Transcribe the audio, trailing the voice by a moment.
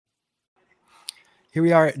Here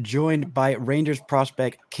we are, joined by Rangers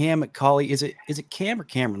prospect Cam Cauley. Is it Cam or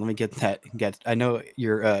Cameron? Let me get that. I know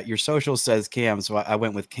your social says Cam, so I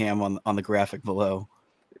went with Cam on the graphic below.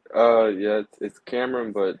 Yeah, it's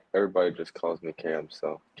Cameron, but everybody just calls me Cam,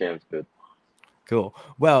 so Cam's good. Cool.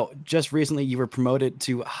 Well, just recently you were promoted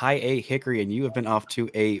to High A Hickory, and you have been off to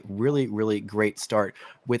a really great start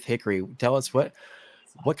with Hickory. Tell us what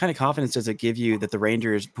kind of confidence does it give you that the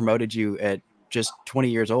Rangers promoted you at just 20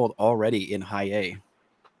 years old already in High A?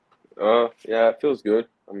 Yeah, it feels good.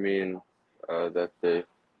 I mean, that they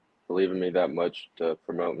believe in me that much to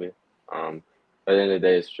promote me. At the end of the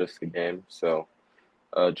day, it's just a game. So,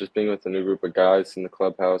 just being with a new group of guys in the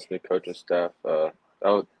clubhouse, new coaching staff,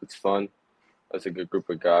 it's fun. It's a good group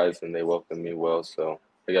of guys, and they welcomed me well. So,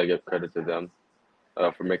 I gotta give credit to them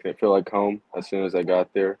for making it feel like home as soon as I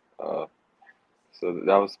got there. So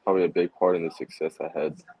that was probably a big part in the success I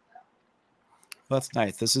had. Well, that's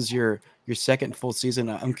nice. This is your second full season.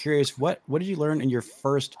 I'm curious, what did you learn in your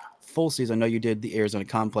first full season? I know you did the Arizona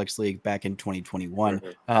Complex League back in 2021,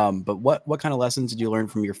 Mhm. but what kind of lessons did you learn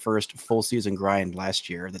from your first full season grind last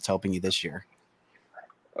year that's helping you this year?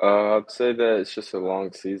 I'd say that it's just a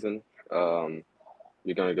long season. Um,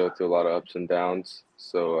 you're gonna go through a lot of ups and downs,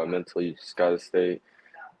 so mentally you just gotta stay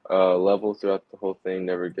level throughout the whole thing.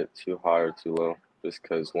 Never get too high or too low. Just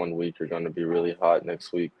because one week you're gonna be really hot,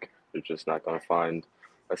 next week you're just not gonna find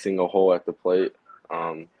a single hole at the plate.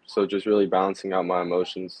 So just really balancing out my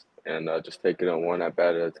emotions and just taking it one at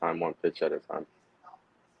bat at a time, one pitch at a time.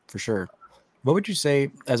 For sure. What would you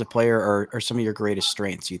say as a player are some of your greatest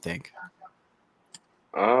strengths, you think?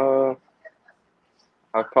 Uh,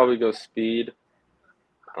 I'd probably go speed.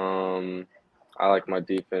 Um, I like my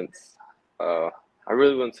defense. Uh, I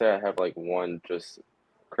really wouldn't say I have like one just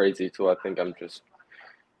crazy tool. I think I'm just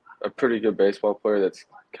a pretty good baseball player that's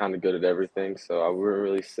kind of good at everything. So I wouldn't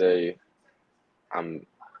really say I'm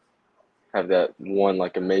have that one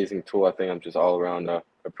like amazing tool. I think I'm just all around a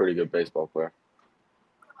pretty good baseball player.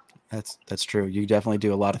 That's true. You definitely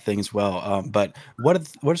do a lot of things well. But what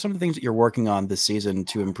are some of the things that you're working on this season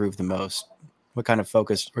to improve the most? What kind of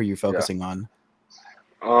focus are you Yeah. focusing on?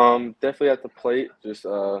 Definitely at the plate. Just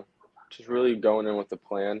really going in with a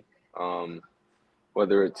plan. Um,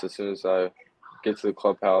 whether it's as soon as I get to the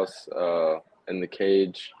clubhouse, in the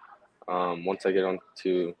cage, once I get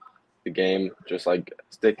onto the game, just like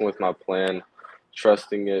sticking with my plan,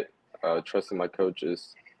 trusting it, trusting my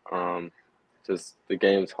coaches. Um, just the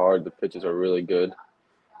game's hard. The pitches are really good.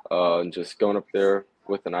 And just going up there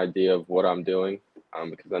with an idea of what I'm doing,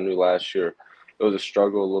 because I knew last year it was a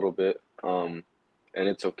struggle a little bit, and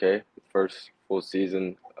it's okay. First full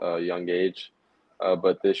season, young age,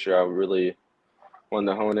 but this year I really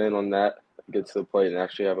wanted to hone in on that, get to the plate, and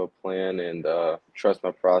actually have a plan and trust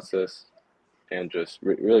my process, and just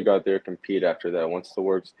really go out there and compete after that. Once the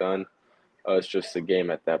work's done, it's just a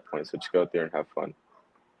game at that point. So just go out there and have fun.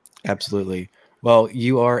 Absolutely. Well,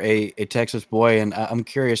 you are a Texas boy, and I'm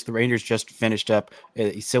curious. The Rangers just finished up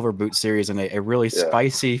a Silver Boot series and a really Yeah,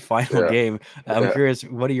 spicy final yeah, game. I'm yeah, curious,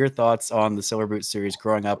 what are your thoughts on the Silver Boot series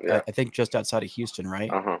growing up? yeah. I think just outside of Houston,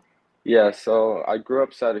 right? Uh huh. Yeah. So I grew up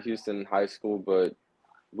outside of Houston in high school, but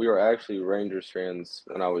we were actually Rangers fans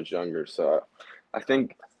when I was younger. So I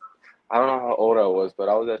think I don't know how old I was, but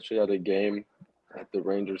I was actually at a game, at the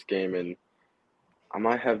Rangers game, and I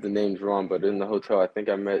might have the names wrong, but in the hotel, I think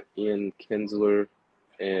I met Ian Kinsler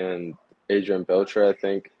and Adrian Beltre. I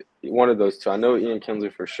think one of those two. I know Ian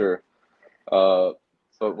Kinsler for sure. Uh,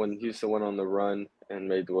 but when Houston went on the run and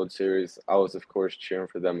made the World Series, I was of course cheering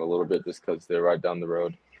for them a little bit just because they're right down the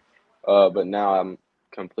road. But now I'm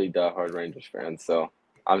complete diehard Rangers fan, so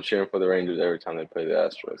I'm cheering for the Rangers every time they play the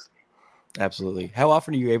Astros. Absolutely. How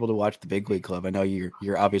often are you able to watch the Big League Club? I know you're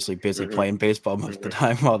obviously busy Mhm. playing baseball most of the Mhm.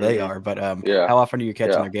 time while they Mhm. are, but Yeah. how often are you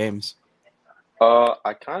catching Yeah. their games?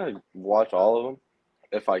 I kind of watch all of them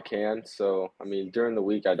if I can. So, I mean, during the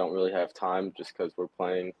week, I don't really have time just because we're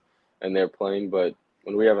playing and they're playing. But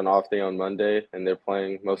when we have an off day on Monday and they're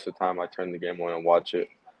playing, most of the time I turn the game on and watch it.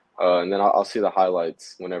 And then I'll see the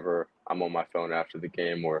highlights whenever I'm on my phone after the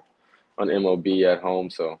game or on MLB at home.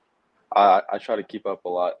 So I try to keep up a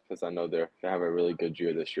lot because I know they have a really good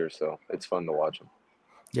year this year. So it's fun to watch them.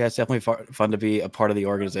 Yeah, it's definitely fun to be a part of the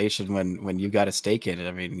organization when you've got a stake in it.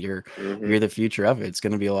 I mean, Hmm. you're the future of it. It's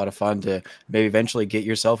going to be a lot of fun to maybe eventually get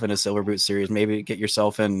yourself in a Silver Boot series, maybe get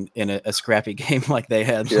yourself in a scrappy game like they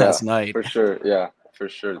had Yeah, last night. for sure. Yeah, for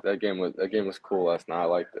sure. That game was cool last night. I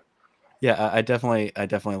liked it. Yeah, I definitely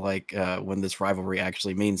like when this rivalry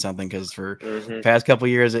actually means something because for the Hmm. past couple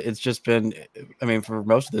of years, it's just been. I mean, for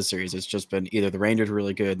most of this series, it's just been either the Rangers were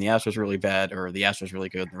really good and the Astros really bad, or the Astros really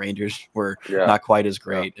good and the Rangers were Yeah, not quite as yeah.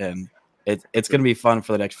 great. And It's going to be fun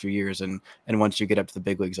for the next few years, and once you get up to the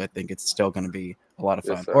big leagues, I think it's still going to be a lot of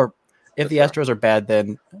Yes, fun. sir. Or if Yes, the sir. Astros are bad,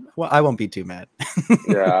 then well, I won't be too mad.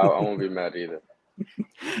 Yeah, I won't be mad either.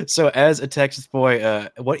 So, as a Texas boy,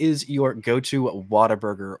 what is your go-to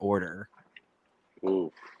Whataburger order?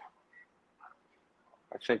 Ooh,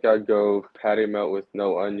 I think I'd go patty melt with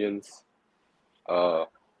no onions, uh,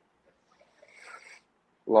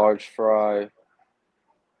 large fry.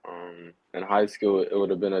 In high school, it would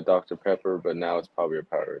have been a Dr. Pepper, but now it's probably a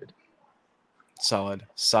Powerade.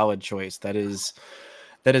 Solid choice. That is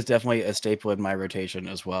definitely a staple in my rotation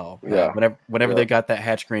as well. Yeah, Whenever yeah. they got that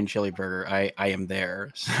hatch green chili burger, I am there.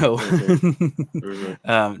 So Mhm,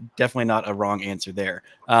 mhm. definitely not a wrong answer there.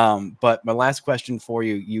 But my last question for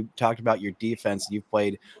you: you talked about your defense. You've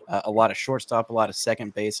played a lot of shortstop, a lot of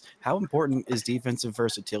second base. How important is defensive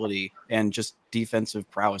versatility and just defensive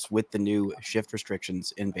prowess with the new shift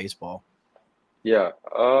restrictions in baseball? Yeah,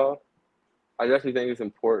 I definitely think it's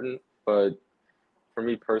important, but for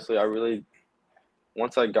me personally, I really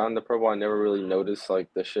once I got into pro ball, I never really noticed like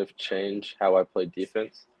the shift change how I play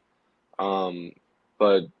defense. Um,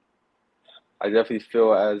 but I definitely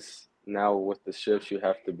feel as now with the shifts, you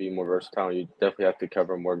have to be more versatile. You definitely have to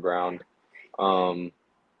cover more ground. Um,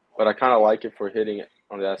 but I kind of like it for hitting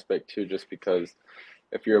on the aspect too, just because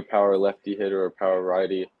if you're a power lefty hitter or power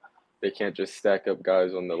righty, they can't just stack up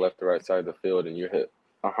guys on the left or right side of the field and you hit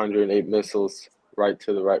 108 missiles right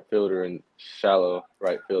to the right fielder in shallow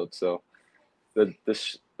right field. So the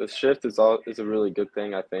shift is a really good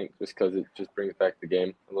thing, I think, just because it just brings back the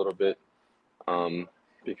game a little bit. Um,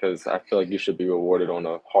 because I feel like you should be rewarded on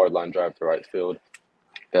a hard line drive to right field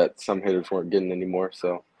that some hitters weren't getting anymore.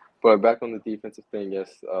 So, but back on the defensive thing,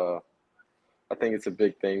 yes, I think it's a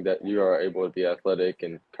big thing that you are able to be athletic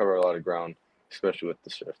and cover a lot of ground, especially with the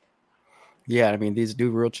shift. Yeah, I mean, these new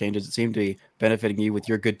rule changes seem to be benefiting you with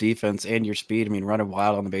your good defense and your speed. I mean, running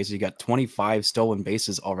wild on the bases. You got 25 stolen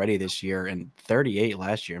bases already this year and 38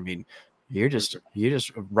 last year. I mean, you're just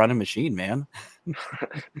a running machine, man.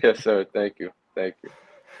 Yes, sir. Thank you. Thank you.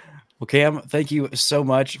 Well, Cam, thank you so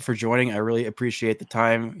much for joining. I really appreciate the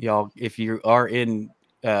time, y'all. If you are in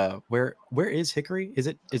where is Hickory?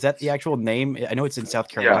 Is that the actual name? I know it's in South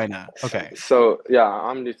Yeah. Carolina. Okay. So yeah,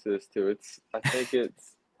 I'm new to this too. I think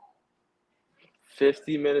it's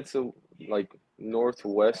 50 minutes of like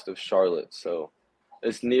northwest of Charlotte. So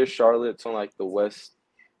it's near Charlotte. It's on like the west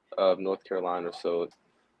of North Carolina. So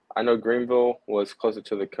I know Greenville was closer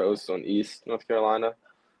to the coast on East North Carolina,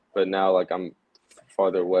 but now like I'm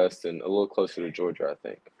farther west and a little closer to Georgia, I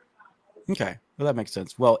think. Okay. Well, that makes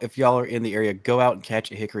sense. Well, if y'all are in the area, go out and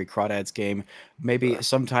catch a Hickory Crawdads game. Maybe So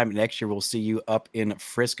sometime next year we'll see you up in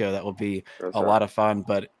Frisco. That will be yes, a sir. lot of fun.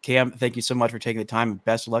 But Cam, thank you so much for taking the time.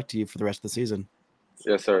 Best of luck to you for the rest of the season.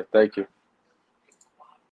 Yes, sir. Thank you.